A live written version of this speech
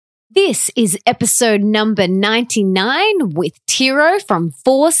This is episode number 99 with Tero from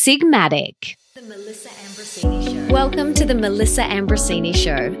Four Sigmatic. The Melissa Ambrosini Show. Welcome to the Melissa Ambrosini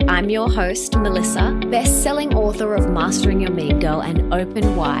Show. I'm your host, Melissa, best-selling author of Mastering Your Mean Girl and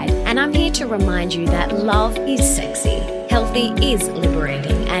Open Wide, and I'm here to remind you that love is sexy, healthy is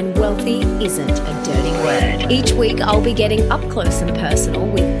liberating, and wealthy isn't a dirty word. Each week, I'll be getting up close and personal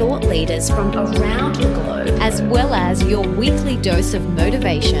with thought leaders from around the globe, as well as your weekly dose of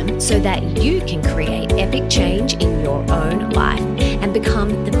motivation so that you can create epic change in your own life and become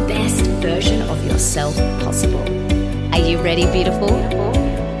the best version of yourself possible. Are you ready, beautiful?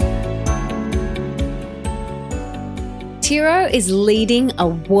 Tero is leading a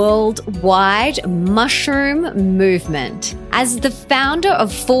worldwide mushroom movement. As the founder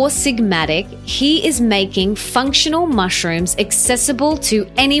of Four Sigmatic, he is making functional mushrooms accessible to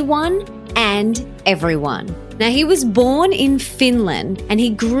anyone and everyone. Now, he was born in Finland and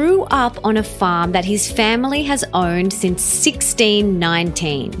he grew up on a farm that his family has owned since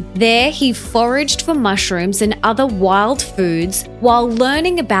 1619. There, he foraged for mushrooms and other wild foods while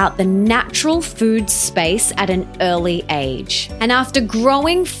learning about the natural food space at an early age. And after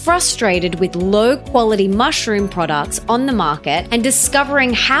growing frustrated with low-quality mushroom products on the market and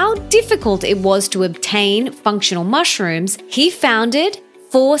discovering how difficult it was to obtain functional mushrooms, he founded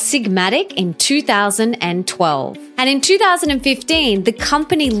Four Sigmatic in 2012. And in 2015, the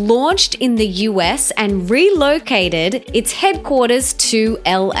company launched in the US and relocated its headquarters to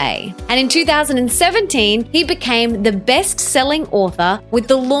LA. And in 2017, he became the best-selling author with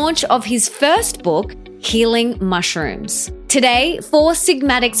the launch of his first book, Healing Mushrooms. Today, Four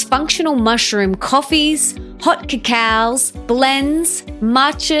Sigmatic's functional mushroom coffees, hot cacaos, blends,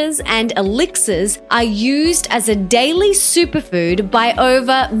 matchas, and elixirs are used as a daily superfood by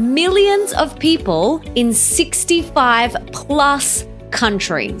over millions of people in 65 plus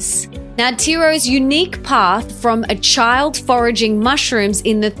countries. Now, Tero's unique path from a child foraging mushrooms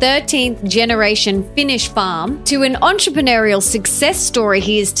in the 13th generation Finnish farm to an entrepreneurial success story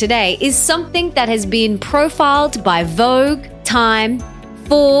he is today is something that has been profiled by Vogue, Time,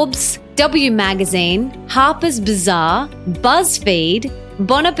 Forbes, W Magazine, Harper's Bazaar, BuzzFeed,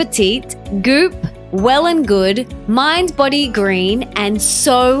 Bon Appetit, Goop, Well and Good, Mind Body Green, and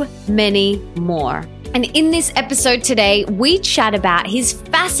so many more. And in this episode today, we chat about his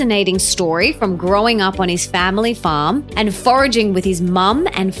fascinating story from growing up on his family farm and foraging with his mum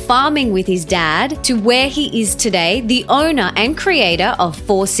and farming with his dad to where he is today, the owner and creator of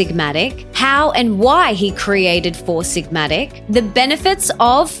Four Sigmatic, how and why he created Four Sigmatic, the benefits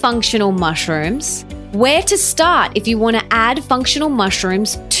of functional mushrooms, where to start if you want to add functional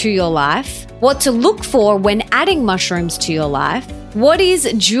mushrooms to your life, what to look for when adding mushrooms to your life, what is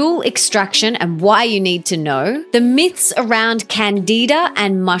jewel extraction and why you need to know, the myths around candida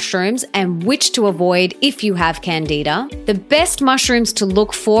and mushrooms and which to avoid if you have candida, the best mushrooms to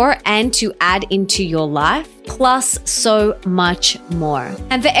look for and to add into your life, plus so much more.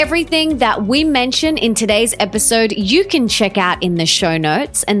 And for everything that we mention in today's episode, you can check out in the show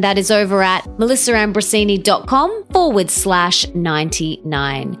notes, and that is over at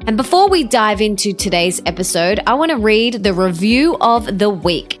melissaambrosini.com/99. And before we dive into today's episode, I want to read the review of the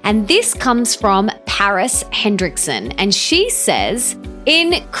week. And this comes from Paris Hendrickson, and she says,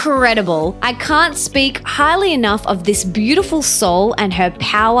 "Incredible. I can't speak highly enough of this beautiful soul and her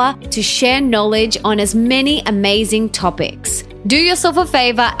power to share knowledge on as many amazing topics. Do yourself a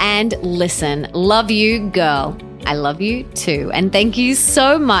favor and listen. Love you, girl." I love you too. And thank you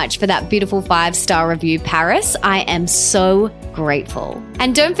so much for that beautiful 5-star review, Paris. I am so grateful.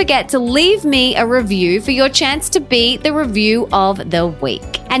 And don't forget to leave me a review for your chance to be the review of the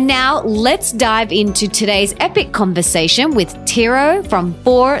week. And now let's dive into today's epic conversation with Tero from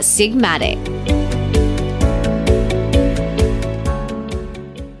Four Sigmatic.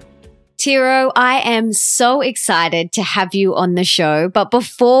 Tero, I am so excited to have you on the show. But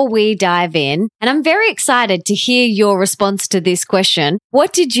before we dive in, and I'm very excited to hear your response to this question,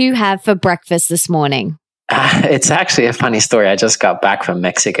 what did you have for breakfast this morning? It's actually a funny story. I just got back from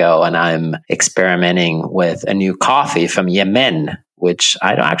Mexico and I'm experimenting with a new coffee from Yemen, which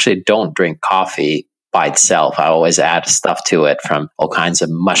I actually don't drink coffee by itself. I always add stuff to it, from all kinds of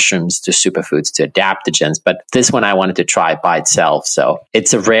mushrooms to superfoods to adaptogens. But this one I wanted to try by itself. So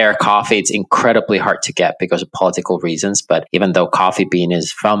it's a rare coffee. It's incredibly hard to get because of political reasons. But even though coffee bean is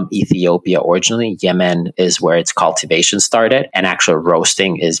from Ethiopia originally, Yemen is where its cultivation started, and actual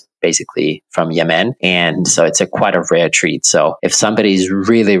roasting is basically from Yemen. And so it's quite a rare treat. So if somebody's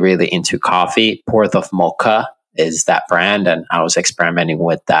really, really into coffee, Port of Mocha is that brand. And I was experimenting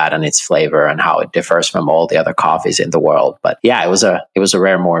with that and its flavor and how it differs from all the other coffees in the world. But yeah, it was a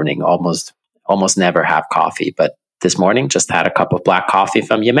rare morning. Almost never have coffee, but this morning just had a cup of black coffee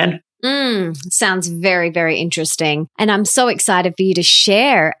from Yemen. Sounds very, very interesting. And I'm so excited for you to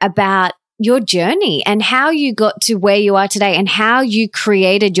share about your journey and how you got to where you are today and how you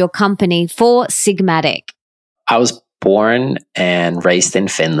created your company Four Sigmatic. I was born and raised in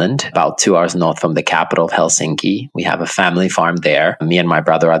Finland, about 2 hours north from the capital of Helsinki. We have a family farm there. Me and my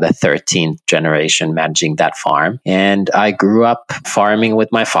brother are the 13th generation managing that farm. And I grew up farming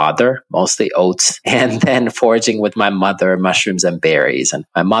with my father, mostly oats, and then foraging with my mother, mushrooms and berries. And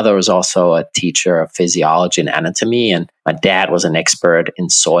my mother was also a teacher of physiology and anatomy. And my dad was an expert in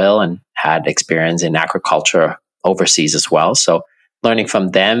soil and had experience in agriculture overseas as well. So learning from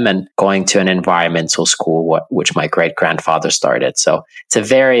them and going to an environmental school, which my great-grandfather started. So it's a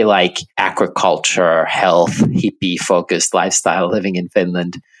very agriculture, health, hippie-focused lifestyle living in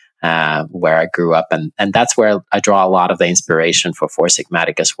Finland, where I grew up. And that's where I draw a lot of the inspiration for Four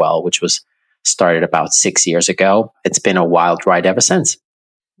Sigmatic as well, which was started about 6 years ago. It's been a wild ride ever since.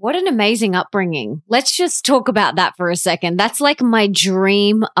 What an amazing upbringing. Let's just talk about that for a second. That's like my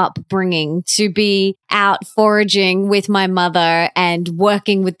dream upbringing, to be out foraging with my mother and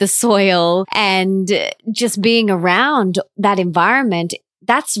working with the soil and just being around that environment.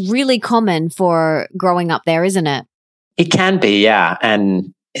 That's really common for growing up there, isn't it? It can be, yeah.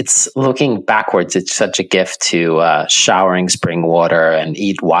 And it's looking backwards. It's such a gift to shower in spring water and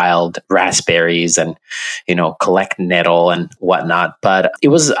eat wild raspberries and, collect nettle and whatnot. But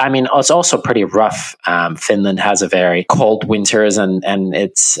it's also pretty rough. Finland has a very cold winters and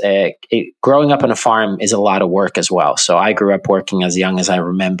it's growing up on a farm is a lot of work as well. So I grew up working as young as I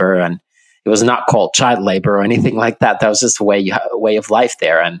remember, and it was not called child labor or anything like that. That was just a way of life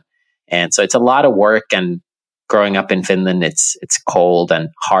there. And so it's a lot of work. And growing up in Finland, it's cold and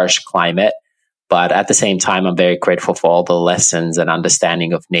harsh climate. But at the same time, I'm very grateful for all the lessons and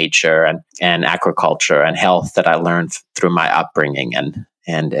understanding of nature and agriculture and health that I learned through my upbringing.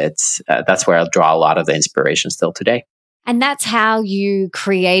 And it's that's where I draw a lot of the inspiration still today. And that's how you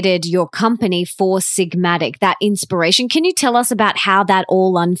created your company Four Sigmatic, that inspiration. Can you tell us about how that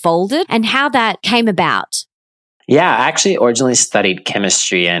all unfolded and how that came about? Yeah, I actually originally studied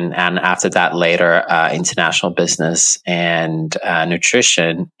chemistry and after that later international business and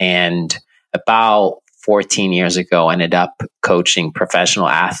nutrition. And about 14 years ago, I ended up coaching professional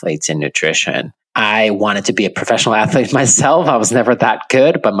athletes in nutrition. I wanted to be a professional athlete myself. I was never that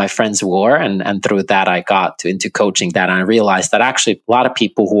good, but my friends were. And through that, I got into coaching that. And I realized that actually a lot of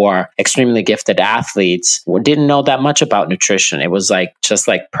people who are extremely gifted athletes didn't know that much about nutrition. It was just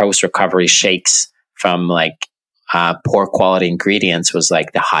like post-recovery shakes from poor quality ingredients was the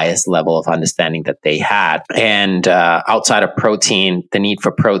highest level of understanding that they had. And outside of protein, the need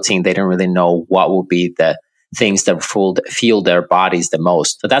for protein, they didn't really know what would be the things that fuel their bodies the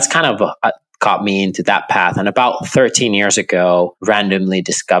most. So that's kind of got me into that path. And about 13 years ago, randomly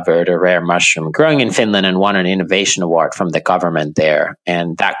discovered a rare mushroom growing in Finland and won an innovation award from the government there.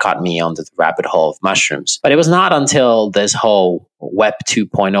 And that got me onto the rabbit hole of mushrooms. But it was not until this whole Web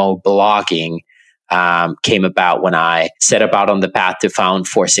 2.0 blogging came about when I set about on the path to found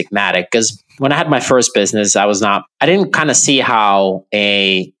Four Sigmatic. Because when I had my first business, I didn't kind of see how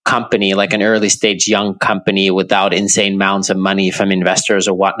a company, like an early stage young company without insane amounts of money from investors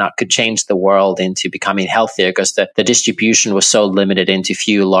or whatnot, could change the world into becoming healthier, because the distribution was so limited into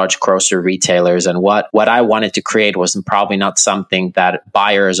few large grocery retailers. And what I wanted to create was probably not something that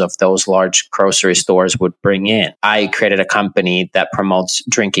buyers of those large grocery stores would bring in. I created a company that promotes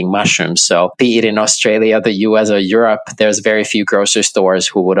drinking mushrooms. So be it in Australia, the US, or Europe, there's very few grocery stores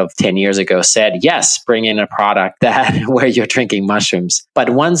who would have 10 years ago said, yes, bring in a product that where you're drinking mushrooms.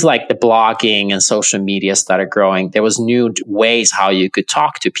 But once like the blogging and social media started growing, there was new ways how you could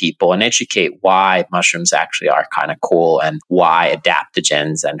talk to people and educate why mushrooms actually are kind of cool and why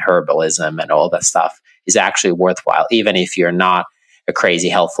adaptogens and herbalism and all that stuff is actually worthwhile, even if you're not a crazy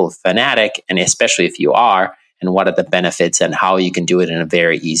healthful fanatic, and especially if you are, and what are the benefits and how you can do it in a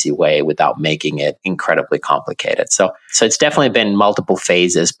very easy way without making it incredibly complicated. So it's definitely been multiple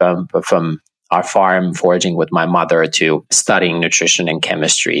phases from our farm foraging with my mother to studying nutrition and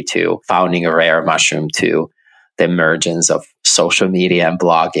chemistry to founding a rare mushroom to the emergence of social media and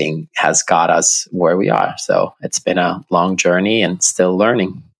blogging has got us where we are. So it's been a long journey and still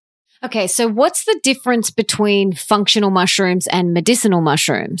learning. Okay, so what's the difference between functional mushrooms and medicinal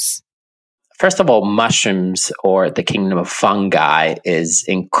mushrooms? First of all, mushrooms, or the kingdom of fungi, is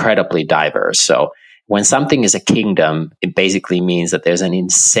incredibly diverse. So when something is a kingdom, it basically means that there's an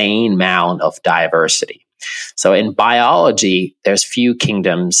insane amount of diversity. So in biology, there's few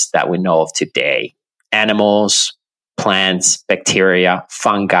kingdoms that we know of today: animals, plants, bacteria,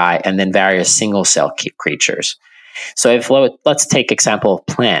 fungi, and then various single cell creatures. So if let's take example of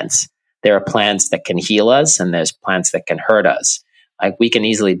plants. There are plants that can heal us, and there's plants that can hurt us. Like, we can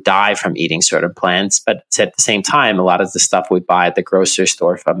easily die from eating certain plants, but at the same time, a lot of the stuff we buy at the grocery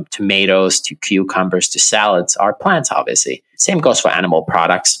store, from tomatoes to cucumbers to salads, are plants, obviously. Same goes for animal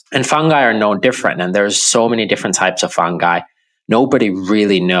products. And fungi are no different. And there's so many different types of fungi. Nobody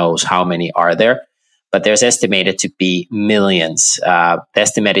really knows how many are there, but there's estimated to be millions. The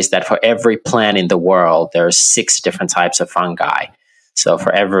estimate is that for every plant in the world, there's 6 different types of fungi. So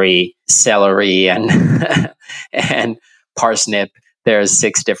for every celery and and parsnip, there's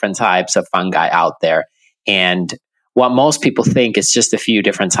 6 different types of fungi out there. And what most people think is just a few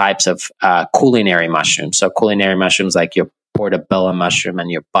different types of culinary mushrooms. So culinary mushrooms like your portobello mushroom and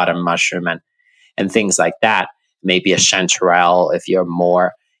your button mushroom and things like that. Maybe a chanterelle if you're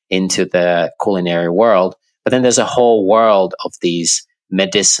more into the culinary world. But then there's a whole world of these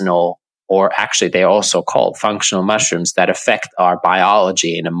medicinal, or actually they're also called functional mushrooms, that affect our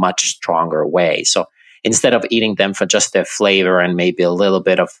biology in a much stronger way. So instead of eating them for just their flavor and maybe a little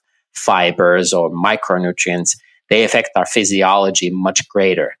bit of fibers or micronutrients, they affect our physiology much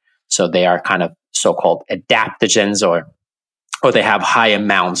greater. So they are kind of so-called adaptogens, or they have high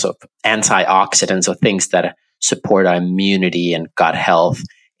amounts of antioxidants or things that support our immunity and gut health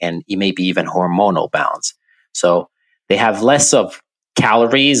and maybe even hormonal balance. So they have less of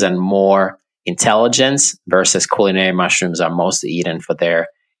calories and more intelligence, versus culinary mushrooms are mostly eaten for their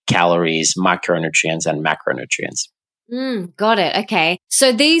calories, micronutrients, and macronutrients. Got it. Okay.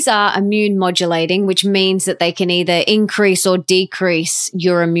 So these are immune modulating, which means that they can either increase or decrease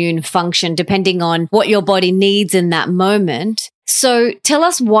your immune function depending on what your body needs in that moment. So tell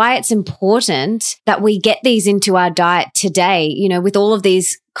us why it's important that we get these into our diet today, with all of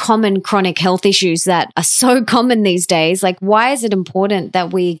these common chronic health issues that are so common these days. Like, why is it important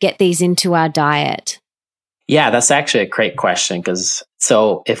that we get these into our diet? Yeah, that's actually a great question, because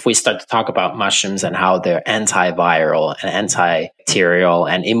if we start to talk about mushrooms and how they're antiviral and antibacterial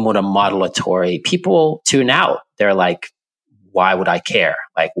and immunomodulatory, people tune out. They're like, why would I care?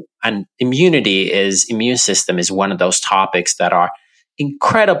 And immune system is one of those topics that are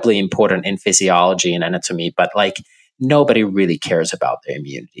incredibly important in physiology and anatomy, but nobody really cares about their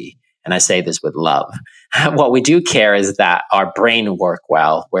immunity. And I say this with love. What we do care is that our brain work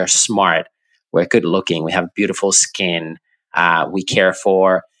well, we're smart, we're good looking, we have beautiful skin, we care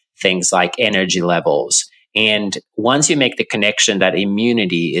for things like energy levels. And once you make the connection that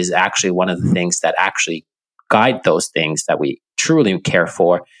immunity is actually one of the things that actually guide those things that we truly care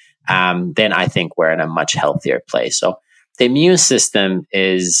for, then I think we're in a much healthier place. So the immune system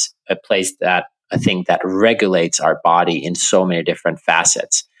is a place that I think that regulates our body in so many different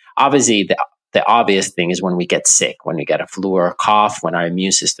facets. Obviously, the obvious thing is when we get sick, when we get a flu or a cough, when our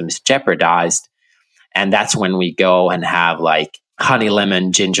immune system is jeopardized. And that's when we go and have honey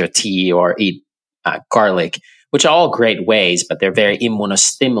lemon ginger tea or eat garlic, which are all great ways, but they're very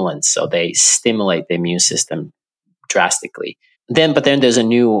immunostimulants. So they stimulate the immune system drastically. But then there's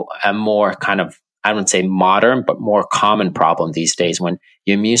a more kind of, I wouldn't say modern, but more common problem these days when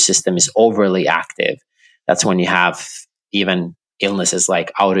your immune system is overly active. That's when you have even illnesses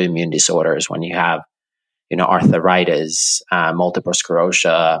like autoimmune disorders, when you have, arthritis, multiple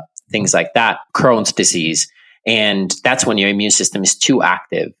sclerosis, things like that, Crohn's disease. And that's when your immune system is too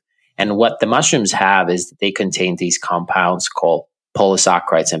active. And what the mushrooms have is that they contain these compounds called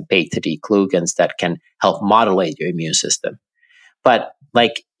polysaccharides and beta-D-glucans that can help modulate your immune system. But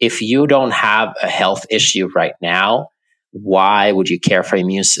if you don't have a health issue right now, why would you care for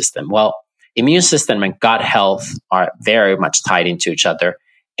immune system? Well, immune system and gut health are very much tied into each other.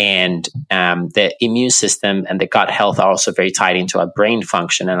 And the immune system and the gut health are also very tied into our brain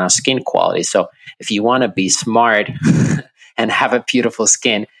function and our skin quality. So if you want to be smart and have a beautiful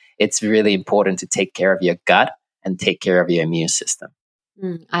skin, it's really important to take care of your gut and take care of your immune system.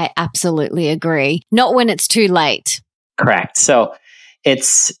 I absolutely agree. Not when it's too late. Correct. So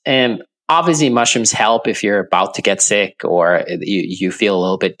it's obviously mushrooms help if you're about to get sick or you feel a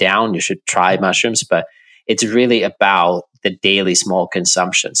little bit down. You should try mushrooms, but it's really about the daily small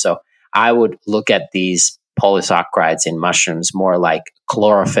consumption. So I would look at these polysaccharides in mushrooms more like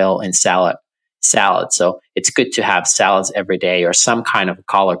chlorophyll in salad. So it's good to have salads every day or some kind of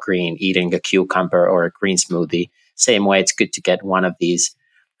collard green, eating a cucumber or a green smoothie. Same way, it's good to get one of these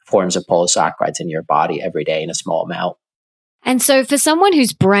forms of polysaccharides in your body every day in a small amount. And so for someone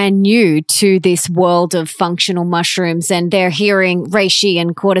who's brand new to this world of functional mushrooms and they're hearing reishi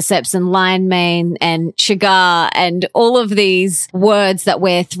and cordyceps and lion mane and chaga and all of these words that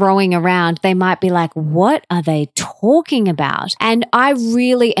we're throwing around, they might be like, what are they talking about? And I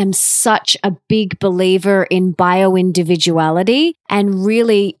really am such a big believer in bio-individuality and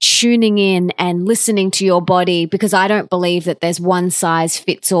really tuning in and listening to your body, because I don't believe that there's one size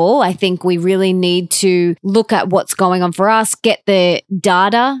fits all. I think we really need to look at what's going on for us, get the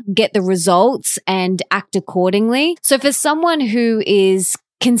data, get the results, and act accordingly. So for someone who is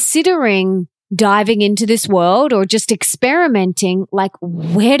considering diving into this world or just experimenting, like,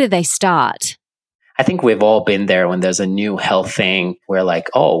 where do they start? I think we've all been there when there's a new health thing. We're like,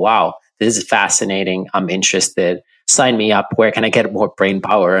 oh, wow, this is fascinating. I'm interested. Sign me up. Where can I get more brain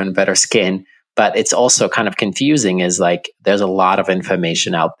power and better skin? But it's also kind of confusing, is like, there's a lot of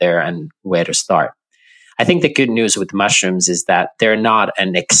information out there and where to start. I think the good news with mushrooms is that they're not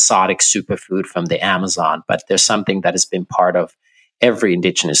an exotic superfood from the Amazon, but they're something that has been part of every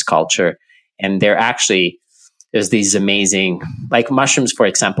indigenous culture. And there's these amazing, like mushrooms, for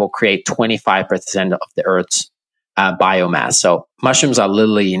example, create 25% of the Earth's biomass. So mushrooms are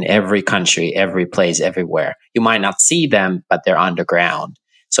literally in every country, every place, everywhere. You might not see them, but they're underground.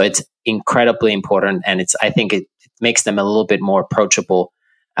 So it's incredibly important. And I think it makes them a little bit more approachable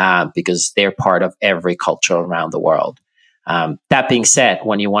because they're part of every culture around the world. That being said,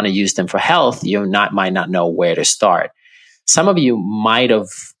 when you want to use them for health, you might not know where to start. Some of you might have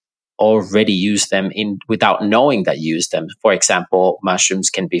already used them without knowing that you used them. For example, mushrooms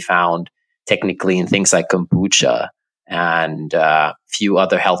can be found technically in things like kombucha and a few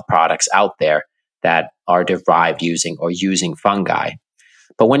other health products out there that are derived using fungi.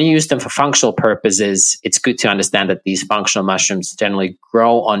 But when you use them for functional purposes, it's good to understand that these functional mushrooms generally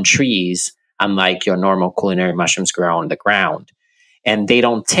grow on trees, unlike your normal culinary mushrooms grow on the ground. And they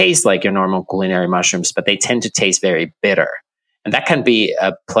don't taste like your normal culinary mushrooms, but they tend to taste very bitter. And that can be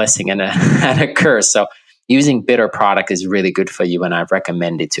a blessing and a curse. So using bitter product is really good for you. And I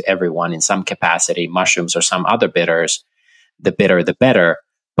recommend it to everyone in some capacity, mushrooms or some other bitters. The bitter, the better.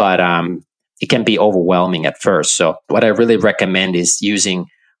 But it can be overwhelming at first. So what I really recommend is using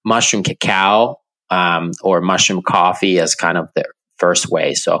mushroom cacao or mushroom coffee as kind of the first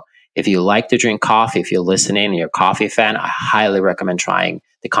way. So if you like to drink coffee, if you're listening and you're a coffee fan, I highly recommend trying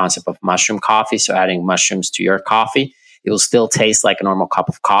the concept of mushroom coffee. So adding mushrooms to your coffee, it will still taste like a normal cup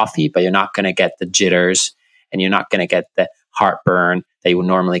of coffee, but you're not going to get the jitters and you're not going to get the heartburn that you would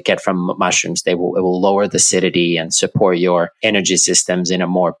normally get from mushrooms. It will lower the acidity and support your energy systems in a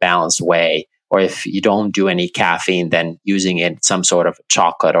more balanced way. Or if you don't do any caffeine, then using it some sort of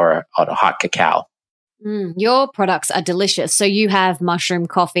chocolate or hot cacao. Your products are delicious. So you have mushroom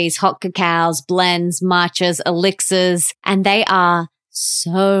coffees, hot cacaos, blends, matchas, elixirs, and they are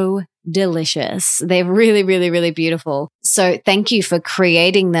so delicious. They're really, really, really beautiful. So thank you for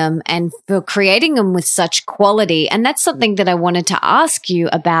creating them and for creating them with such quality. And that's something that I wanted to ask you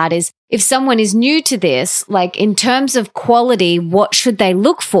about is if someone is new to this, like in terms of quality, what should they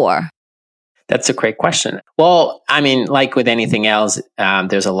look for? That's a great question. Well, I mean, like with anything else,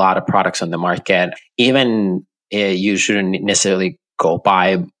 there's a lot of products on the market. Even you shouldn't necessarily go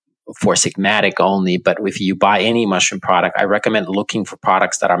buy Four Sigmatic only, but if you buy any mushroom product, I recommend looking for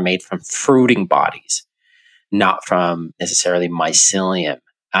products that are made from fruiting bodies, not from necessarily mycelium.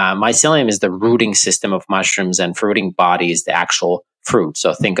 Mycelium is the rooting system of mushrooms, and fruiting body is the actual fruit.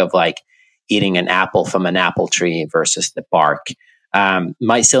 So think of like eating an apple from an apple tree versus the bark.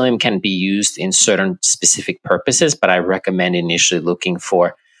 Mycelium can be used in certain specific purposes, but I recommend initially looking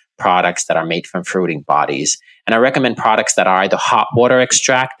for products that are made from fruiting bodies. And I recommend products that are either hot water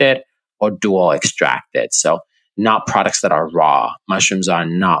extracted or dual extracted. So not products that are raw. Mushrooms are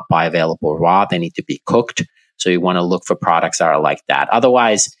not bioavailable raw. They need to be cooked. So you want to look for products that are like that.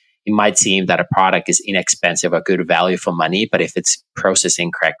 Otherwise, it might seem that a product is inexpensive or good value for money, but if it's processed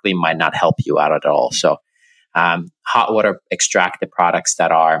incorrectly, it might not help you out at all. So hot water extracted products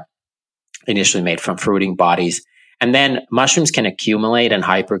that are initially made from fruiting bodies. And then mushrooms can accumulate and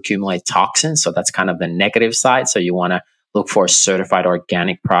hyperaccumulate toxins. So that's kind of the negative side. So you want to look for certified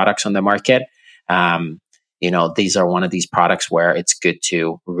organic products on the market. These are one of these products where it's good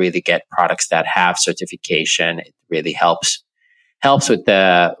to really get products that have certification. It really helps with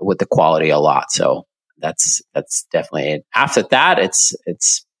the quality a lot. So that's definitely it. After that,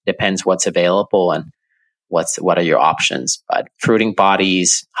 it's depends what's available and what are your options. But fruiting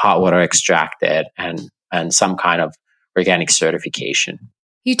bodies, hot water extracted, and some kind of organic certification.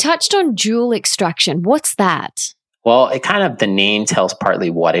 You touched on dual extraction. What's that? Well, it kind of, the name tells partly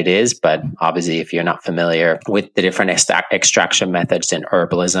what it is, but obviously if you're not familiar with the different extraction methods in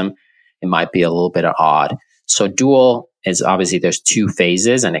herbalism, it might be a little bit odd. So dual is obviously there's two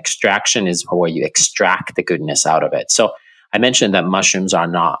phases, and extraction is where you extract the goodness out of it. So I mentioned that mushrooms are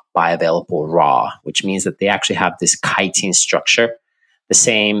not bioavailable raw, which means that they actually have this chitin structure, the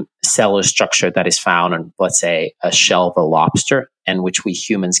same cellular structure that is found on, let's say, a shell of a lobster, and which we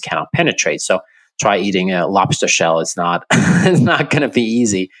humans cannot penetrate. So try eating a lobster shell. It's not, it's not going to be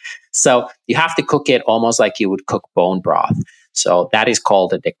easy. So you have to cook it almost like you would cook bone broth. So that is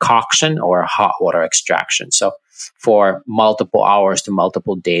called a decoction or a hot water extraction. So for multiple hours to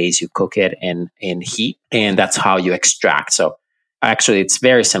multiple days, you cook it in heat, and that's how you extract. So actually, it's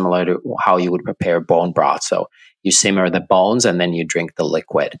very similar to how you would prepare bone broth. So you simmer the bones and then you drink the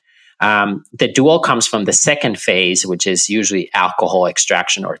liquid. The dual comes from the second phase, which is usually alcohol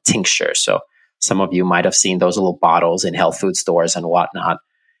extraction or tincture. So some of you might have seen those little bottles in health food stores and whatnot,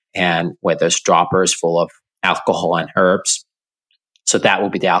 and where there's droppers full of alcohol and herbs. So that will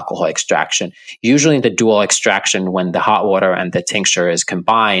be the alcohol extraction. Usually in the dual extraction, when the hot water and the tincture is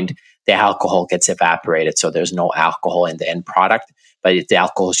combined, the alcohol gets evaporated. So there's no alcohol in the end product, but the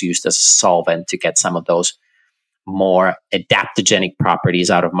alcohol is used as a solvent to get some of those more adaptogenic properties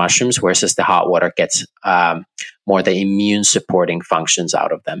out of mushrooms, whereas the hot water gets more the immune supporting functions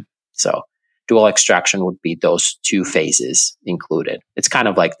out of them. So dual extraction would be those two phases included. It's kind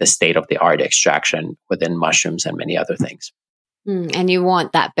of like the state of the art extraction within mushrooms and many other things. And you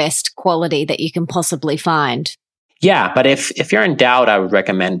want that best quality that you can possibly find. Yeah, but if you're in doubt, I would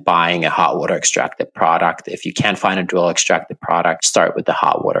recommend buying a hot water extracted product. If you can't find a dual extracted product, start with the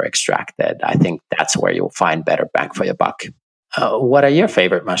hot water extracted. I think that's where you'll find better bang for your buck. What are your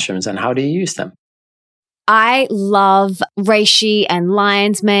favorite mushrooms and how do you use them? I love reishi and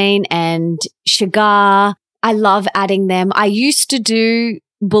lion's mane and chaga. I love adding them. I used to do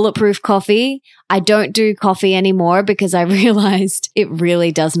bulletproof coffee. I don't do coffee anymore because I realized it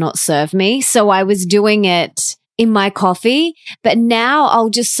really does not serve me. So I was doing it in my coffee, but now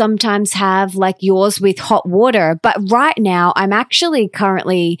I'll just sometimes have like yours with hot water. But right now I'm actually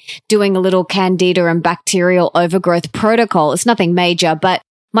currently doing a little candida and bacterial overgrowth protocol. It's nothing major, but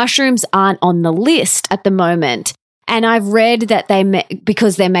mushrooms aren't on the list at the moment. And I've read that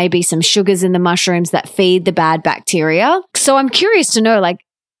because there may be some sugars in the mushrooms that feed the bad bacteria. So I'm curious to know, like,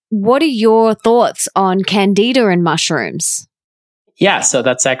 what are your thoughts on candida and mushrooms? Yeah, so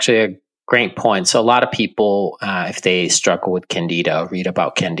that's actually a great point. So a lot of people, if they struggle with candida or read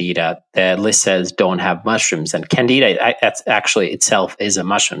about candida, the list says don't have mushrooms. And candida, that's actually itself is a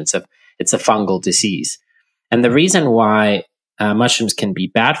mushroom. It's a fungal disease. And the reason why mushrooms can be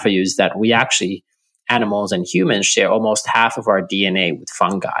bad for you is that we actually, animals and humans, share almost half of our DNA with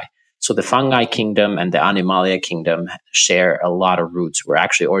fungi. So the fungi kingdom and the Animalia kingdom share a lot of roots. We're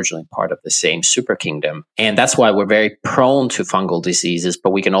actually originally part of the same super kingdom. And that's why we're very prone to fungal diseases, but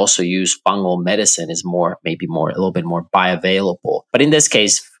we can also use fungal medicine is a little bit more bioavailable. But in this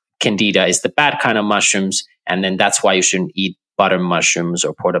case, candida is the bad kind of mushrooms. And then that's why you shouldn't eat butter mushrooms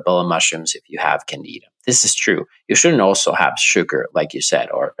or portobello mushrooms if you have candida. This is true. You shouldn't also have sugar, like you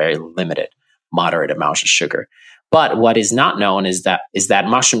said, or very limited, moderate amounts of sugar. But what is not known is that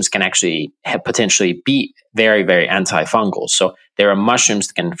mushrooms can actually potentially be very, very antifungal. So there are mushrooms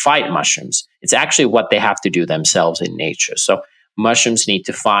that can fight mushrooms. It's actually what they have to do themselves in nature. So mushrooms need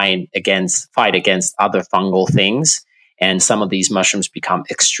to fight against other fungal things. And some of these mushrooms become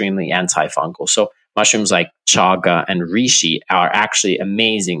extremely antifungal. So mushrooms like chaga and reishi are actually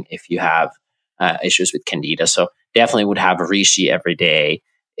amazing if you have issues with candida. So definitely would have reishi every day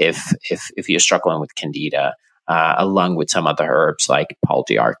if you're struggling with candida. Along with some other herbs like Paul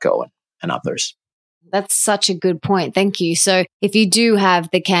Diarco and others. That's such a good point. Thank you. So if you do have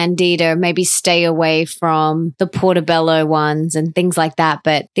the candida, maybe stay away from the portobello ones and things like that,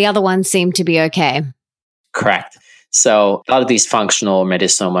 but the other ones seem to be okay. Correct. So a lot of these functional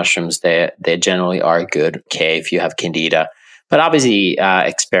medicinal mushrooms, they generally are good, okay, if you have candida. But obviously,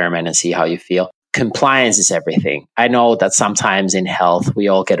 experiment and see how you feel. Compliance is everything. I know that sometimes in health, we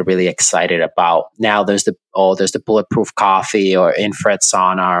all get really excited about now there's the bulletproof coffee or infrared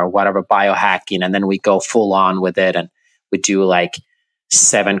sauna or whatever biohacking. And then we go full on with it and we do like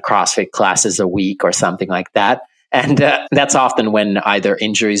 7 CrossFit classes a week or something like that. And that's often when either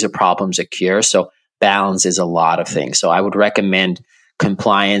injuries or problems occur. So balance is a lot of things. So I would recommend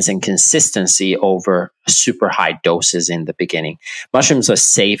compliance and consistency over super high doses in the beginning. Mushrooms are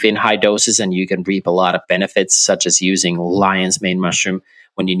safe in high doses and you can reap a lot of benefits, such as using lion's mane mushroom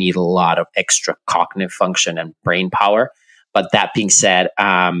when you need a lot of extra cognitive function and brain power. But that being said,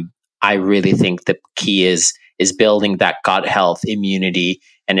 I really think the key is is building that gut health, immunity,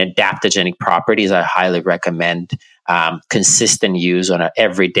 and adaptogenic properties, I highly recommend consistent use on an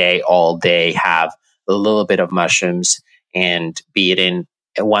every day, all day. Have a little bit of mushrooms, and be it in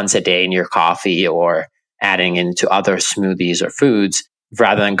once a day in your coffee or adding into other smoothies or foods,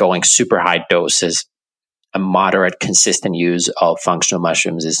 rather than going super high doses. A moderate, consistent use of functional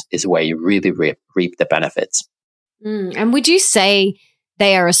mushrooms is where you really reap the benefits. And would you say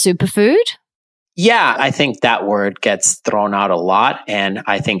they are a superfood? Yeah, I think that word gets thrown out a lot. And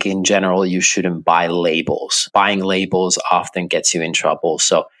I think in general, you shouldn't buy labels. Buying labels often gets you in trouble.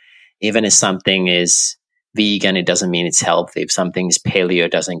 So even if something is vegan, it doesn't mean it's healthy. If something is paleo,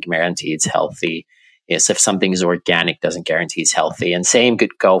 it doesn't guarantee it's healthy. Yes, if something is organic, doesn't guarantee it's healthy. And same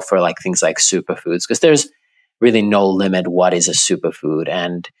could go for like things like superfoods, because there's really no limit what is a superfood.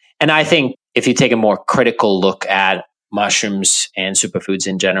 And I think if you take a more critical look at mushrooms and superfoods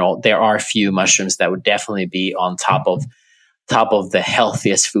in general, there are a few mushrooms that would definitely be on top of the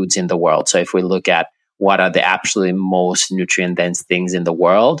healthiest foods in the world. So if we look at what are the absolutely most nutrient dense things in the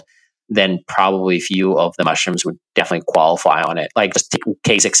world, then probably a few of the mushrooms would definitely qualify on it. Like just take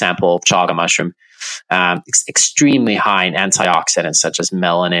case example of chaga mushroom, extremely high in antioxidants such as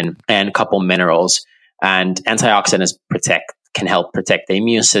melanin and a couple minerals. And antioxidants can help protect the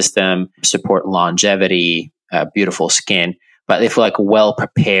immune system, support longevity, beautiful skin. But if like a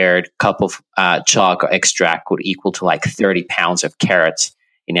well-prepared cup of chaga extract would equal to like 30 pounds of carrots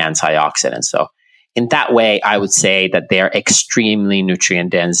in antioxidants. So in that way, I would say that they are extremely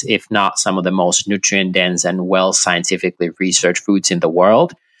nutrient dense, if not some of the most nutrient dense and well scientifically researched foods in the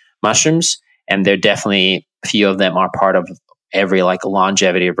world, mushrooms. And they're definitely, a few of them are part of every like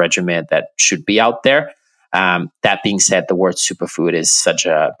longevity regimen that should be out there. That being said, the word superfood is such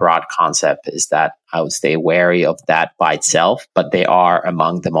a broad concept, is that I would stay wary of that by itself, but they are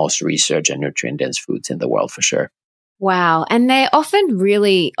among the most researched and nutrient dense foods in the world for sure. Wow. And they're often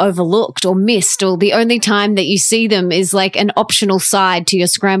really overlooked or missed, or the only time that you see them is like an optional side to your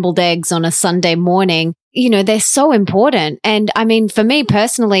scrambled eggs on a Sunday morning. You know, they're so important. And I mean, for me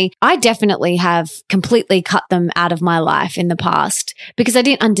personally, I definitely have completely cut them out of my life in the past because I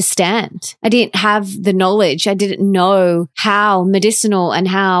didn't understand. I didn't have the knowledge. I didn't know how medicinal and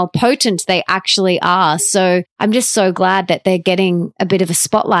how potent they actually are. So I'm just so glad that they're getting a bit of a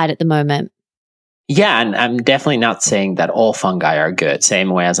spotlight at the moment. Yeah, and I'm definitely not saying that all fungi are good, same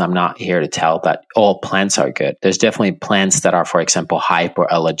way as I'm not here to tell that all plants are good. There's definitely plants that are, for example,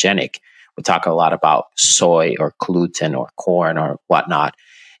 hypoallergenic. We talk a lot about soy or gluten or corn or whatnot.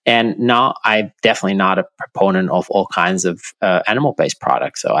 And now I'm definitely not a proponent of all kinds of animal-based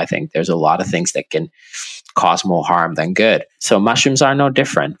products. So I think there's a lot of things that can cause more harm than good. So mushrooms are no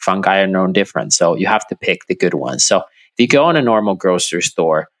different. Fungi are no different. So you have to pick the good ones. So if you go in a normal grocery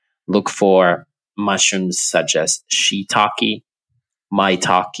store, look for mushrooms such as shiitake,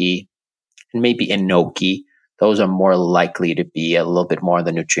 maitake, and maybe enoki. Those are more likely to be a little bit more on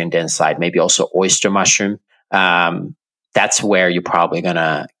the nutrient dense side. Maybe also oyster mushroom. That's where you're probably going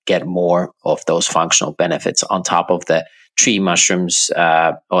to get more of those functional benefits on top of the tree mushrooms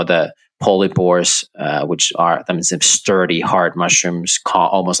or the polypores, which are some sturdy, hard mushrooms,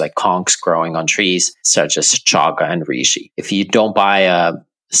 almost like conchs growing on trees, such as chaga and reishi. If you don't buy a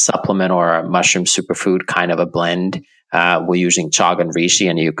supplement or a mushroom superfood kind of a blend, we're using chaga and reishi,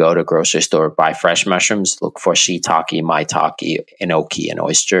 and you go to a grocery store, buy fresh mushrooms, look for shiitake, maitake, enoki, and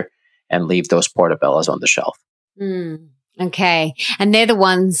oyster, and leave those portobellos on the shelf. Okay. And they're the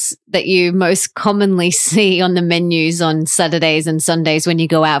ones that you most commonly see on the menus on Saturdays and Sundays when you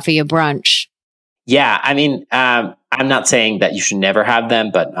go out for your brunch. Yeah. I mean, I'm not saying that you should never have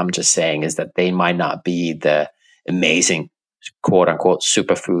them, but I'm just saying is that they might not be the amazing quote unquote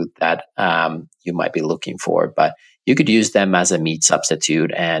superfood that you might be looking for, but you could use them as a meat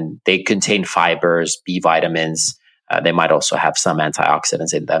substitute, and they contain fibers, B vitamins. They might also have some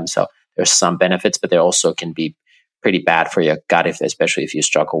antioxidants in them. So there's some benefits, but they also can be pretty bad for your gut, especially if you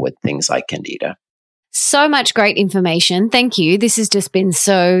struggle with things like candida. So much great information. Thank you. This has just been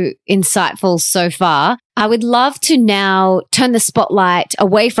so insightful so far. I would love to now turn the spotlight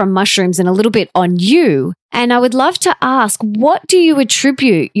away from mushrooms and a little bit on you. And I would love to ask, what do you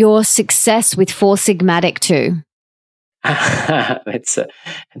attribute your success with Four Sigmatic to? It's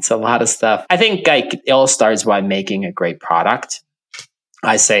a lot of stuff. I think like it all starts by making a great product.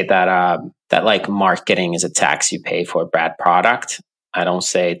 I say that that like marketing is a tax you pay for a bad product. I don't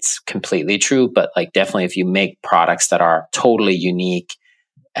say it's completely true, but like definitely if you make products that are totally unique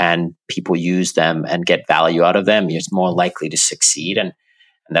and people use them and get value out of them, you're more likely to succeed. And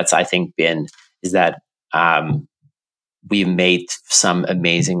that's, I think, is that we've made some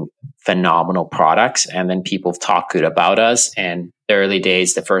amazing, phenomenal products. And then people talk good about us. And the early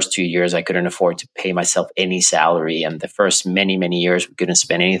days, the first 2 years, I couldn't afford to pay myself any salary. And the first many, many years, we couldn't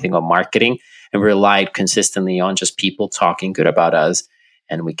spend anything on marketing and relied consistently on just people talking good about us.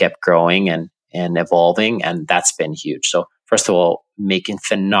 And we kept growing and evolving. And that's been huge. So first of all, making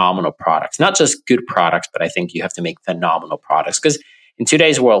phenomenal products, not just good products, but I think you have to make phenomenal products because in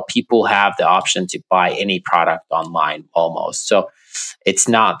today's world, people have the option to buy any product online almost. So it's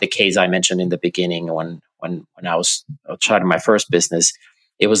not the case I mentioned in the beginning when I was starting my first business.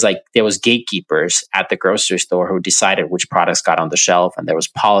 It was like there was gatekeepers at the grocery store who decided which products got on the shelf, and there was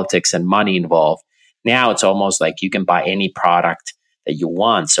politics and money involved. Now it's almost like you can buy any product that you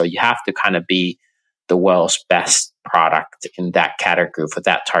want. So you have to kind of be the world's best product in that category for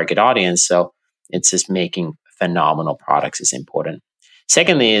that target audience. So it's just making phenomenal products is important.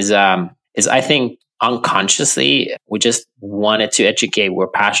 Secondly is I think unconsciously we just wanted to educate. We're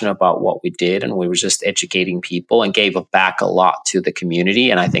passionate about what we did, and we were just educating people and gave back a lot to the community.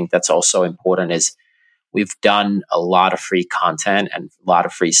 And I think that's also important. Is we've done a lot of free content and a lot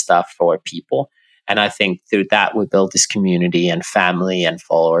of free stuff for people, and I think through that we built this community and family and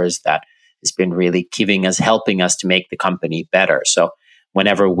followers that has been really helping us to make the company better. So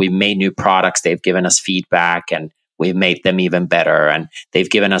whenever we made new products, they've given us feedback and we've made them even better. And they've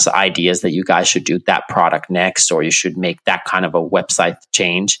given us ideas that you guys should do that product next, or you should make that kind of a website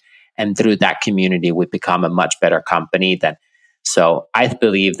change. And through that community, we've become a much better company. So I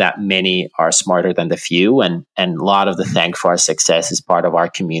believe that many are smarter than the few. And a lot of the thanks for our success is part of our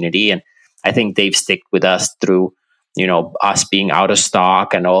community. And I think they've stuck with us through, us being out of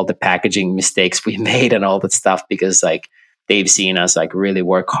stock and all the packaging mistakes we made and all that stuff, because they've seen us really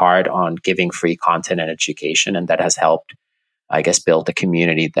work hard on giving free content and education. And that has helped, I guess, build a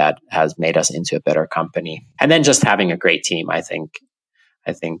community that has made us into a better company. And then just having a great team. I think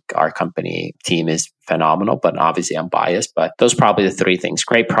our company team is phenomenal, but obviously I'm biased, but those are probably the three things: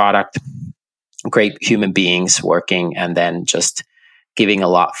 great product, great human beings working, and then just giving a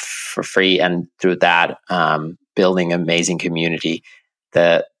lot for free. And through that, building an amazing community.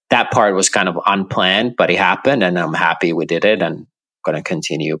 That part was kind of unplanned, but it happened, and I'm happy we did it, and going to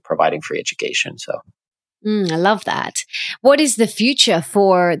continue providing free education. So, I love that. What is the future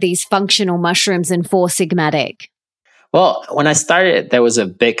for these functional mushrooms and Four Sigmatic? Well, when I started, there was a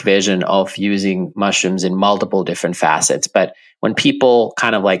big vision of using mushrooms in multiple different facets. But when people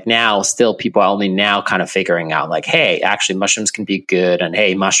kind of people are only now kind of figuring out hey, actually mushrooms can be good. And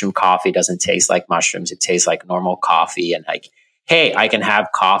hey, mushroom coffee doesn't taste like mushrooms. It tastes like normal coffee. And hey, I can have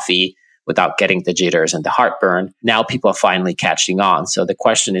coffee without getting the jitters and the heartburn. Now people are finally catching on. So the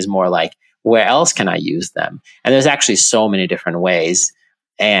question is more where else can I use them? And there's actually so many different ways.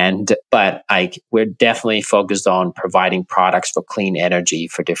 But we're definitely focused on providing products for clean energy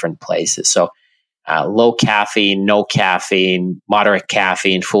for different places. So low caffeine, no caffeine, moderate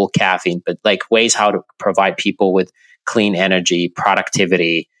caffeine, full caffeine, but ways how to provide people with clean energy,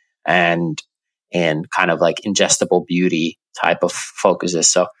 productivity, and kind of ingestible beauty type of focuses.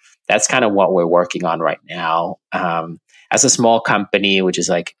 So that's kind of what we're working on right now. As a small company, which is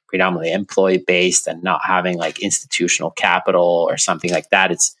predominantly employee based and not having institutional capital or something like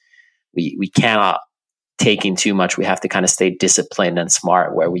that, we cannot take in too much. We have to kind of stay disciplined and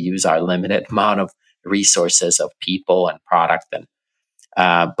smart where we use our limited amount of resources of people and product.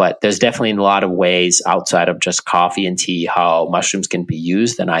 But there's definitely a lot of ways outside of just coffee and tea how mushrooms can be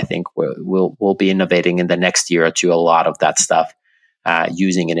used, and I think we'll be innovating in the next year or two a lot of that stuff,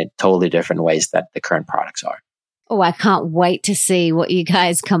 using it in totally different ways that the current products are. Oh, I can't wait to see what you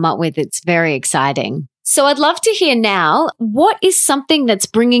guys come up with. It's very exciting. So I'd love to hear now, what is something that's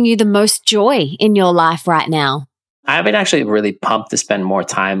bringing you the most joy in your life right now? I've been actually really pumped to spend more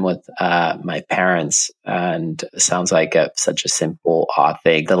time with my parents, and it sounds like such a simple, odd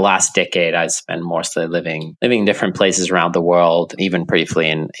thing. The last decade, I spent mostly living in different places around the world, even briefly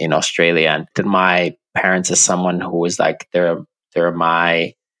in Australia. And my parents is someone who was they're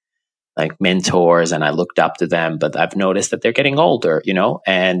my mentors, and I looked up to them, but I've noticed that they're getting older,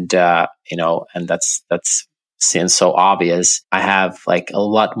 and that's seems so obvious. I have a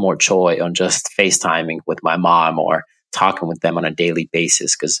lot more joy on just FaceTiming with my mom or talking with them on a daily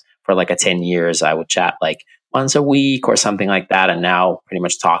basis. Cause for 10 years, I would chat once a week or something like that. And now pretty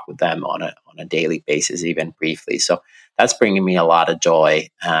much talk with them on a daily basis, even briefly. So that's bringing me a lot of joy.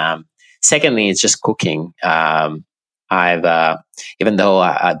 Secondly, it's just cooking. I've even though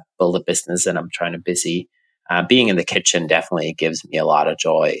I build a business and I'm trying to busy, being in the kitchen definitely gives me a lot of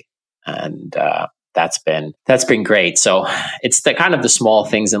joy, and that's been great. So it's the kind of the small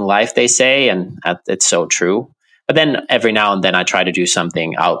things in life, they say, and it's so true. But then every now and then I try to do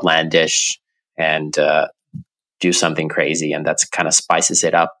something outlandish and do something crazy, and that's kind of spices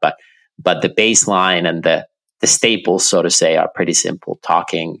it up. But the baseline and the staples, so to say, are pretty simple: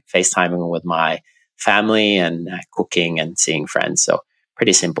 talking, FaceTiming with my family, and cooking and seeing friends. So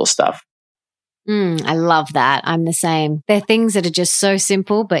pretty simple stuff. I love that. I'm the same. They're things that are just so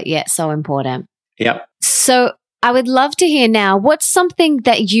simple, but yet so important. Yep. So I would love to hear now, what's something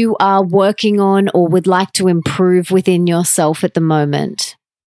that you are working on or would like to improve within yourself at the moment?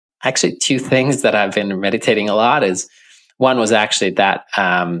 Actually, two things that I've been meditating a lot is, one was actually that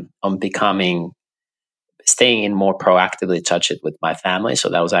on staying in more proactively touch it with my family. So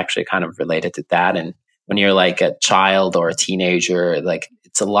that was actually kind of related to that. And when you're like a child or a teenager, like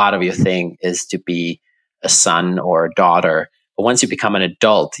it's a lot of your thing is to be a son or a daughter. But once you become an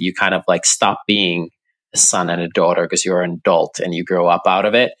adult, you kind of like stop being a son and a daughter because you're an adult and you grow up out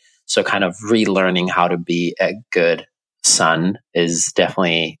of it. So kind of relearning how to be a good son is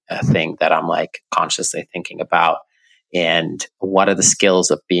definitely a thing that I'm like consciously thinking about. And what are the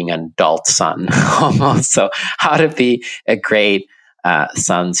skills of being an adult son? Almost. So how to be a great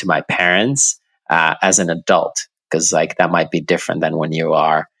son to my parents as an adult, because like that might be different than when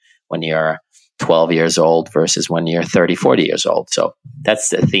you're 12 years old versus when you're 30, 40 years old. So that's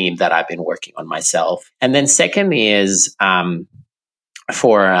the theme that I've been working on myself. And then secondly is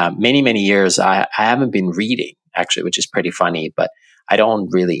for many, many years, I haven't been reading actually, which is pretty funny, but I don't